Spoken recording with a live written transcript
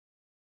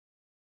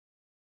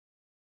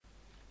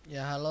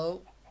Yeah,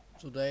 hello.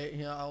 Today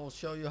here I will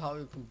show you how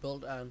you can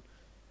build an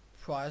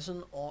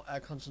prison or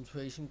a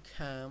concentration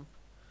camp.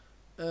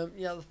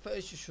 Yeah, the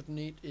first you should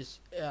need is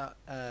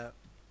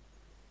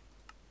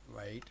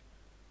wait.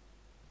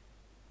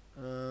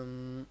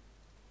 Um,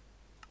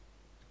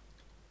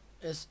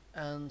 is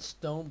and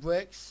stone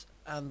bricks,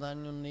 and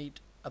then you need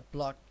a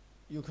block.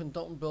 You can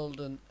don't build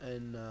in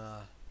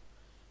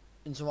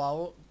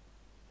survival.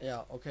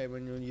 Yeah, okay.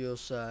 When you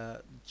use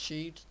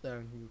cheat,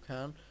 then you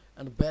can,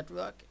 and a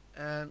bedrock,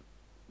 and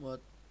what?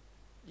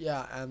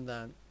 Yeah, and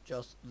then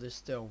just the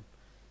stone.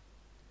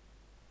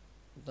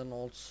 Then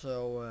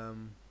also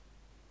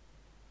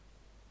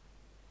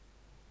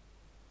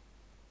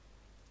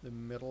the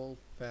middle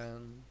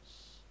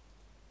fence,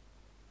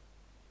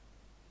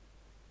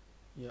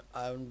 your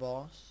iron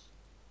bars.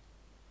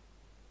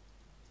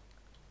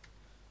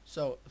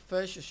 So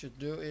first you should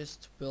do is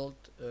to build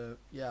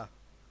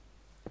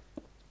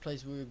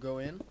place where you go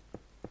in,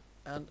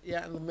 and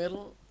yeah, in the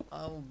middle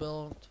I will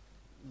build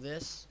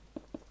this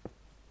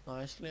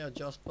nicely. I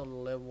just built a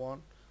level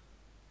one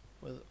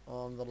with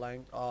on the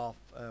length of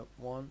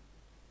 1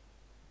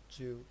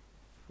 2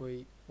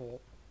 3 4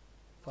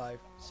 5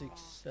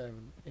 6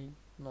 7 8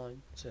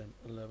 9 10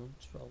 11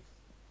 12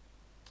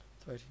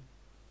 13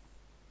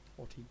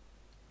 14.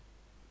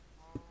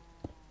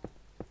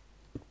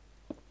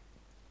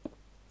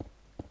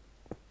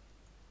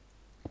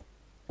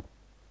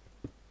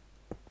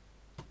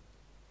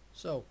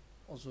 So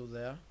also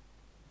there.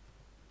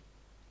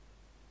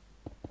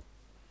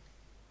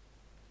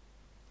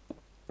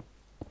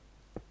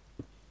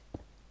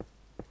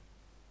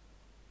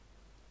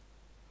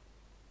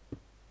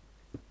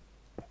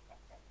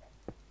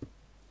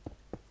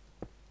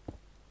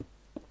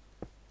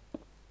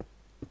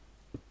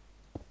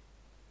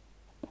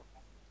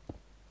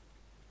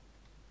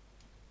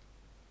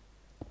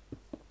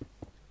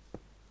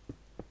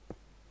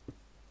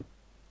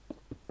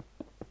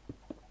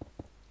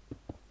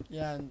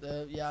 Yeah, and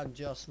yeah, I'm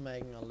just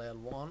making a little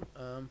one.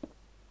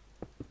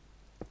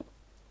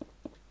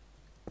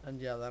 And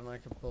yeah, then I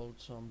can build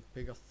some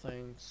bigger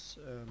things.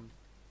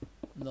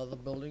 Another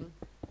building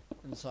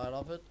inside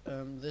of it.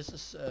 This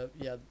is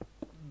yeah,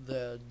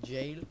 the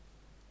jail.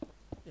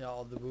 Yeah,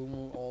 or the room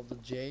where all the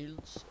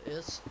jails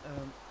is.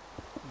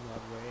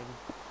 Not rain.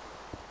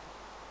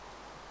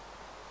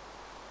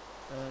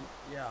 And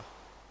yeah,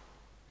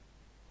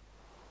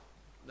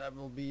 that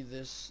will be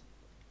this.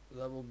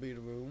 That will be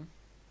the room.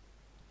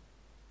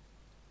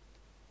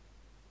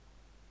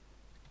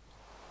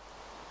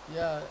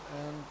 Yeah,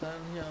 and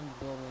then here I'm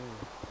building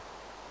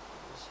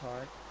this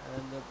height,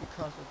 and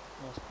because it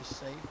must be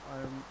safe,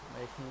 I'm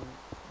making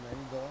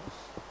many doors.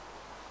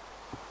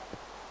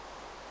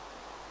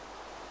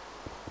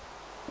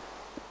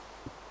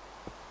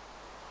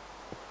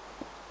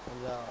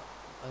 And yeah,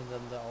 and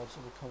then there also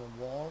become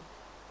a wall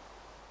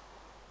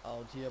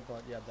out here,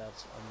 but yeah,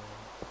 that's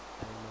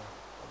anymore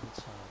of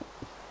the time.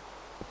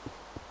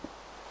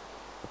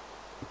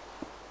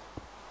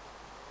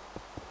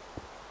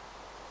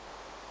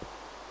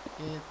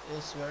 It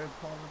is very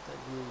important that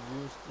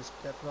you use this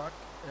bedrock.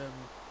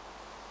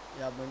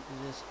 Yeah, when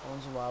it is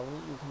on survival,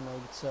 you can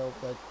make it so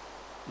that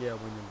yeah,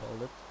 when you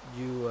build it,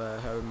 you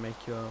have to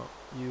make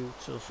you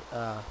to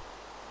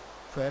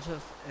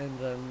creative, and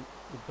then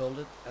you build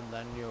it, and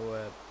then you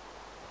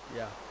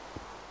yeah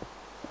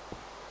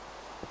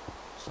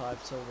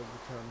type so that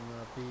you can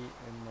be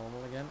in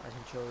normal again. I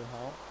can show you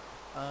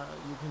how.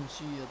 You can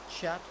see a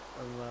chat,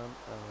 and then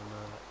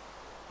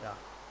yeah,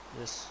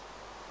 this,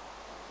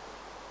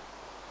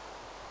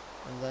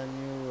 and then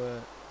you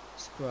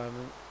scribe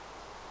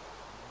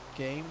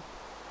game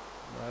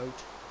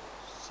mode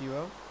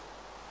 0.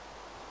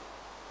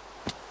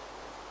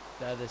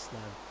 That is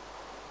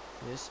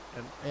now this,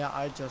 and yeah,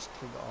 I just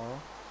click on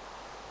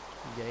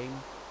game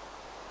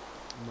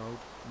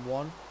mode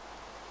 1.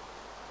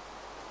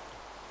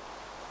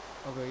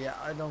 Okay, yeah,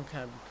 I don't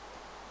know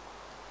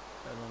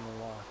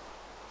why.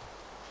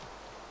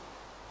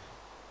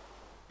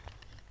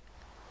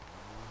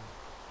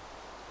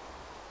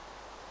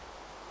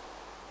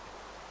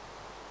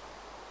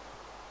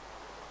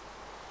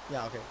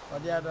 Yeah, okay,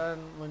 but yeah, then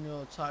when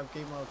you type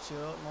game mode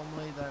 0,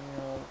 normally then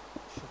you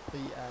should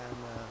be an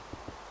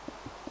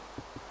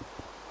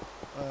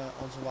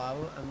on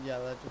survival, and yeah,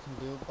 that you can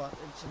do, but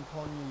it's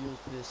important you use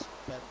this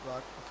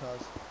bedrock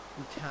because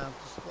you can't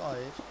destroy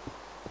it.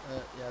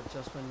 Yeah,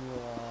 just when you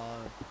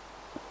are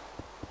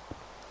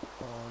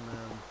on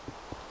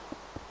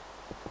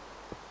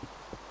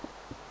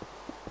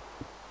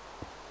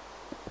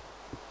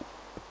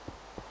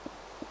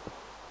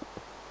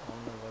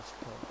what's it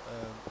called,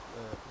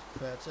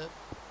 creative.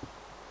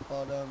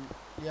 But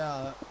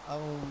yeah, I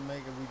will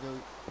make a video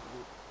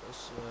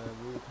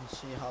where you can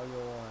see how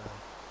you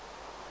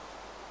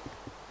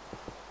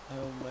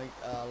make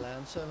a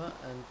LAN server,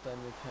 and then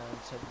you can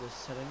set the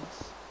settings.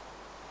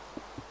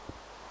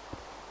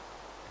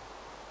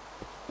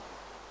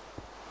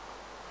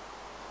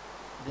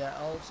 Yeah,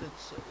 also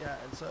it's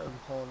so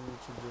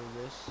important to do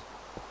this.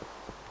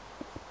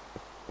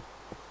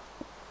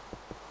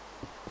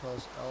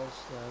 because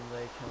else then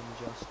they can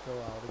just go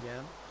out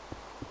again.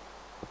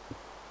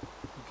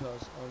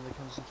 Because on the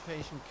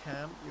concentration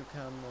camp you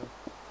can,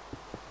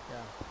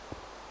 yeah,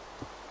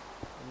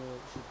 you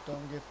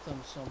don't give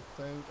them some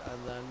food,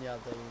 and then yeah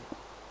they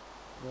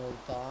will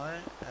die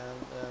and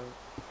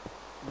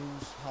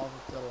lose half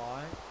of their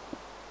life.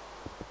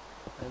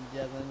 And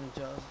yeah, then you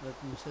just let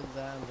them sit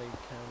there and they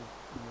can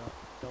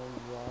don't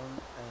run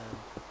and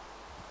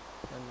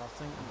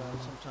nothing. And then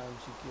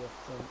sometimes you give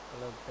them a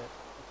little bit of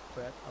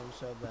bread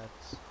also,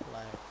 that's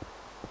like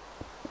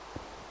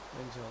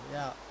so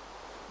yeah.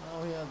 Now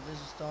here this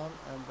is done,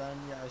 and then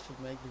yeah I should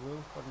make the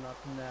roof, but not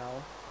now.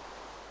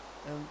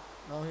 And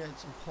now here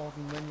it's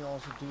important when you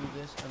also do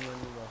this, and then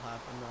you will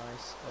have a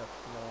nice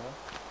floor.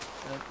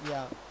 And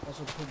yeah,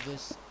 also put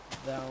this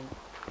down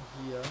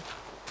here.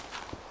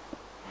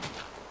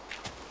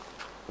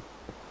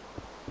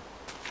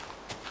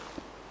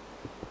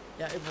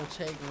 Yeah, it will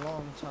take a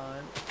long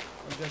time.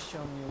 I'm just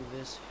showing you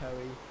this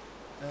hurry.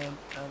 And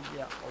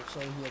yeah, also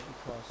here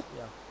because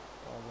yeah,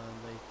 well then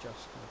they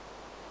just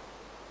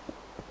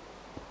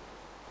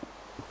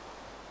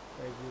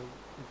you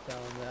get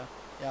down there.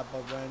 Yeah,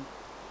 but when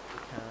you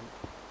can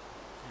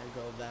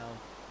go down.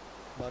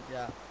 But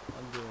yeah,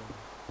 I'm doing.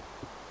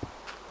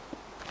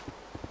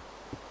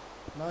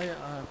 Now yeah,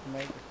 I have to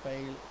make a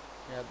fail.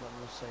 Yeah, let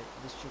me say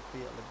this should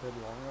be a little bit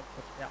longer.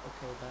 But yeah,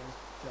 okay, then it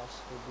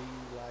just will be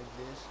like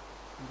this.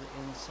 On the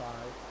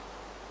inside,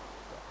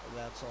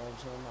 that's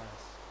also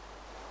nice.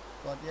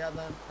 But yeah,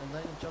 then and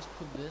then you just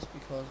put this,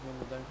 because when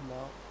you then come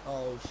out,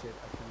 oh shit,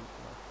 I can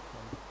not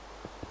come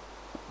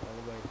all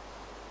the way.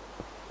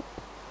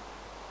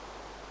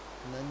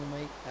 And then you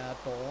make a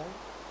door,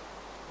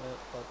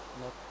 but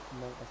not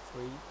among a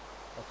tree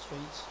or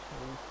trees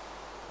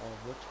or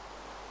wood.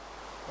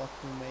 But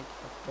you make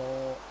a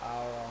door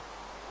out of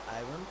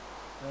iron,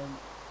 and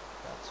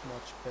that's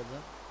much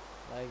better.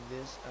 Like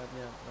this, and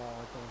yeah, now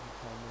I don't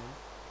come in.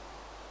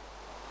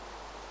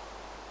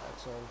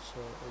 That's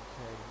also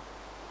okay.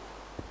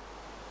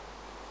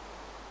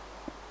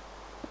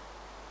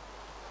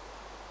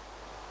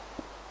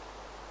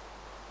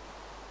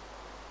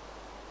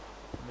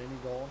 Many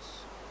doors.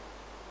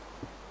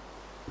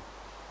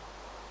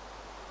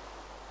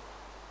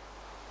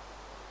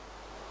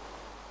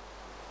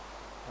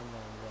 And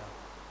then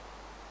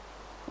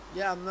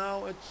yeah,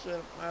 now it's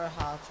very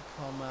hard to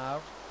come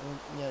out. And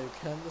yeah, you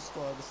can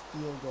destroy the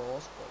steel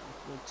doors, but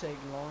it will take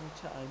a long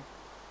time.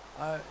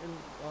 In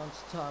once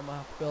time I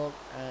have built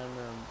a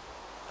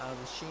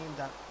machine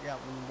that yeah,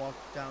 when you walk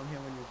down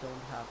here, when you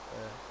don't have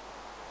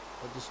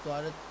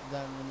destroyed it,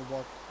 then when you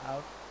walk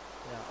out,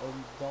 yeah, open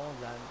the door,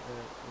 then the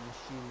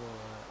machine will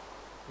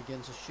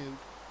begin to shoot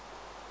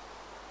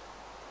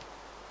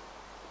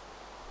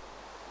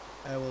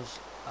arrows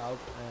out,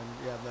 and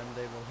yeah, then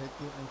they will hit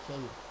you and kill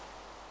you.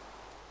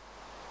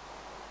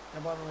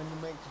 And but when you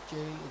make the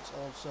jail, it's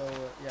also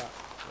yeah,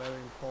 very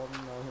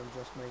important. Now I'm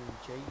just making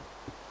the jail.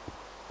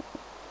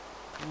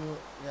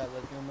 Yeah,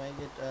 that you make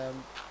it and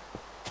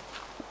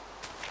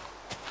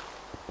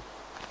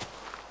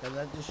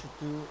that you should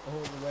do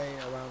all the way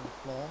around the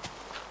floor.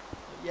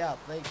 But yeah,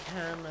 they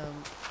can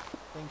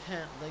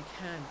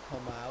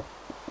come out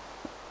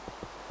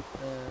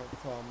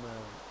from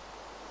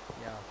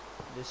yeah,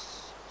 this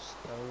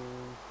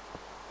stone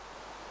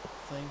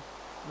thing.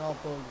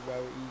 Not build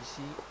very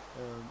easy.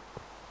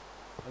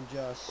 I'm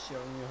just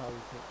showing you how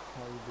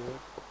you do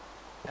it.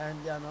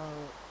 And yeah, now,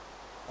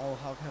 oh,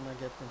 how can I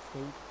get them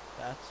food?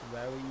 That's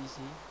very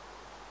easy.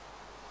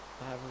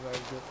 I have a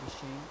very good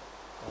machine,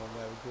 or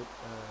very good a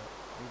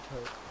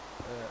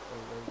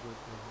very good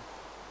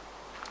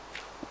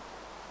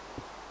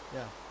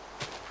yeah.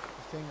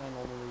 The thing I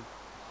normally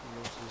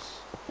use is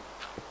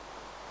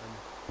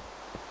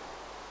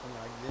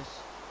like this,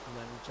 and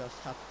then you just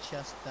have a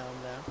chest down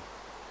there,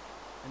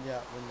 and yeah,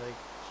 when they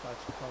try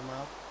to come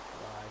out,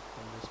 like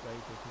from this way,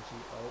 you can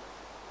see, oh,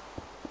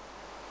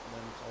 and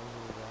then it's also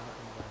there,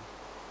 and then,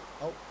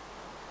 oh,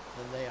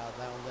 then they are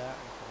down there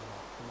and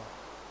cannot come up.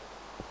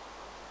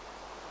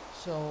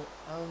 So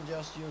I'm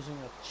just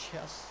using a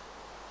chest,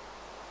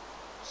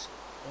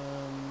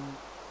 and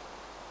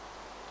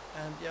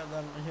yeah,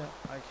 then here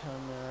I can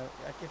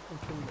I give them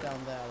food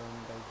down there, and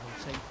they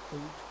can take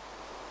food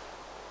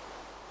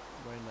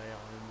when they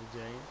are in the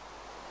jail,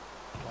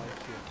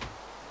 like here.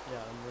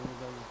 Yeah, and then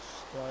you're going to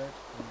destroy it,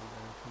 and you're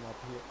going to come up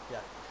here.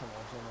 Yeah, you can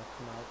also not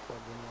come out,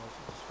 but then you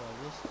also destroy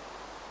this.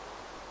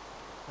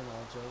 And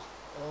I'll just,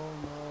 oh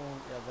no,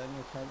 yeah, then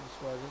you can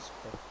destroy this,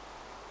 but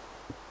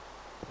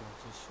you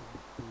just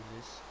shouldn't do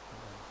this. And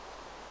then,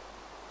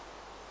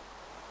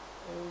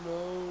 oh no.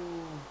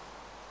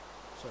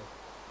 So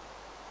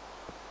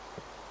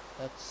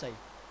that's safe.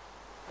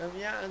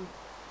 Yeah, and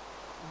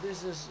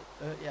this is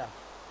yeah,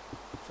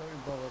 sorry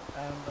about it.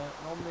 And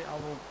normally I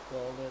will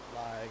build it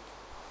like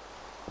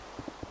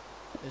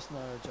this. Now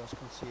you just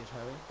can see it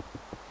heavy.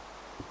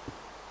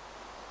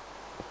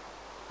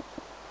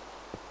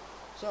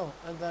 So,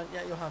 and then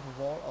yeah, you have a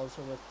wall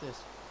also with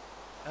this,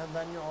 and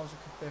then you also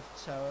can build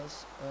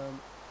towers,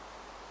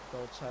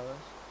 build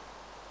towers,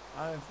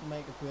 I've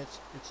made a bit.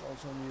 It's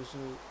also on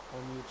YouTube.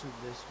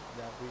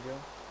 That video.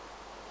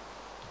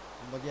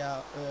 But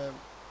yeah,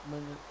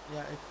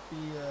 yeah, it'd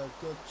be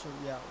good to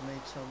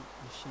make some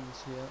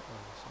machines here or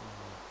some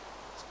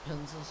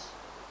dispensers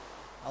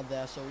out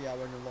there. So yeah,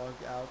 when you log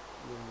out,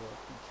 you will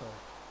be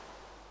killed.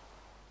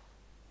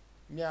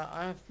 Yeah,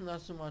 I have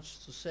not so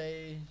much to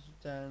say.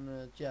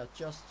 Then yeah,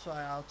 just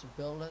try out to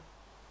build it,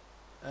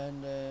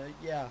 and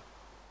yeah,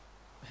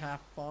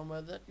 have fun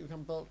with it. You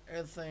can build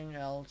everything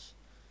else.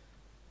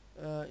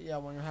 Yeah,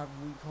 when you have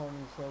a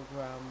recording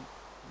program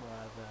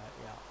where the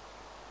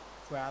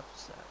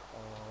grabs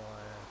or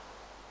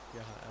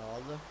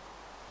other,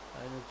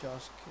 and you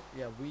just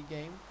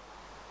regame,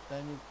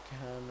 then you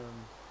can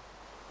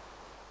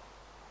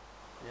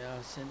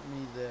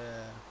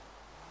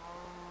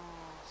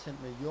send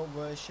me your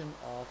version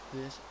of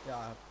this. Yeah,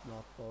 I have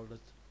not built it.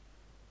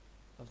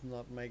 I've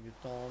not made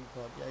it done,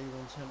 but yeah, you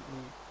can send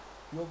me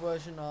your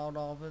version out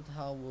of it.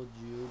 How would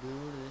you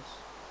do this?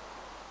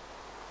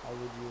 How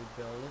would you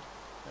build it?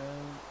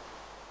 And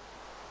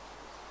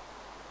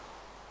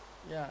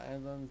yeah,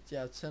 and then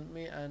send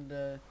me, and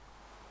the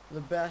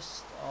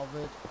best of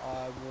it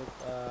I would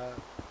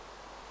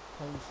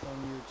post on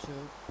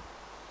YouTube.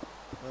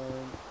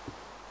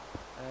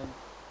 And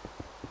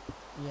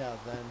yeah,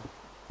 then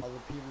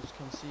other people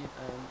can see it,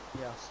 and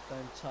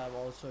then type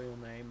also your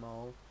name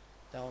all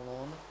down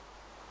on it,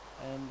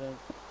 and then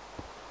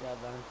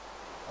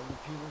other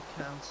people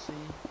can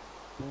see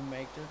who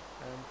made it,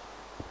 and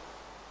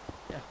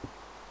yeah,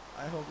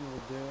 I hope you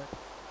will do it.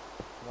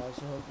 I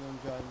also hope you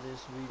enjoyed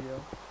this video.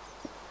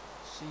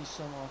 See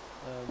some of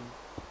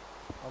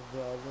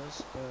the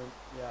others, and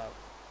yeah,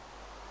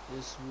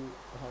 this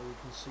how you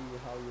can see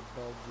how you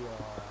build your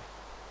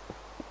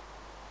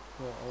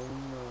own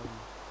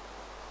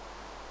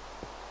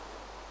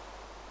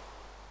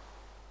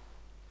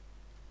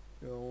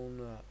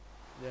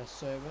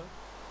server.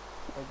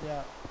 But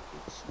yeah,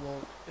 it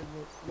will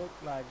look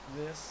like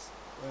this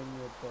when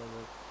you build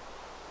it.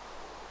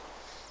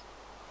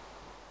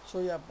 So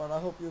yeah, but I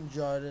hope you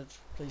enjoyed it.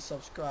 Please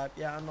subscribe.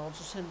 Yeah, and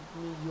also send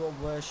me your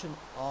version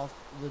of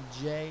the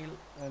jail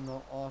and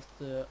of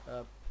the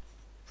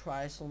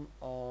prison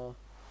or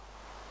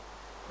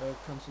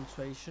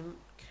concentration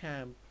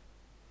camp.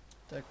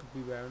 That could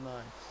be very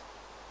nice.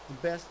 The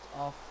best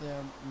of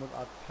them would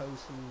I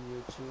post on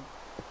YouTube.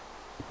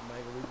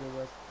 Make a video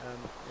with, and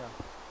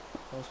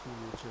post on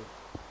YouTube.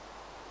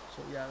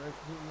 So yeah, that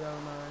could be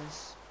very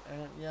nice.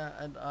 And yeah,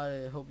 and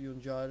I hope you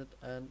enjoyed it.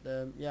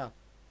 And yeah,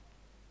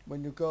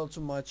 when you go to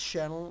my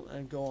channel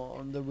and go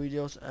on the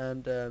videos,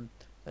 and then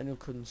you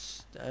can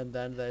and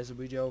then there's a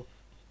video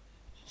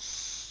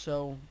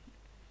so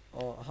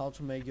or how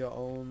to make your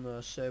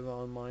own server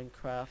on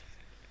Minecraft,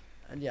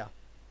 and yeah,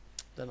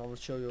 then I will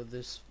show you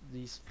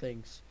these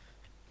things.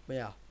 But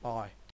yeah, bye.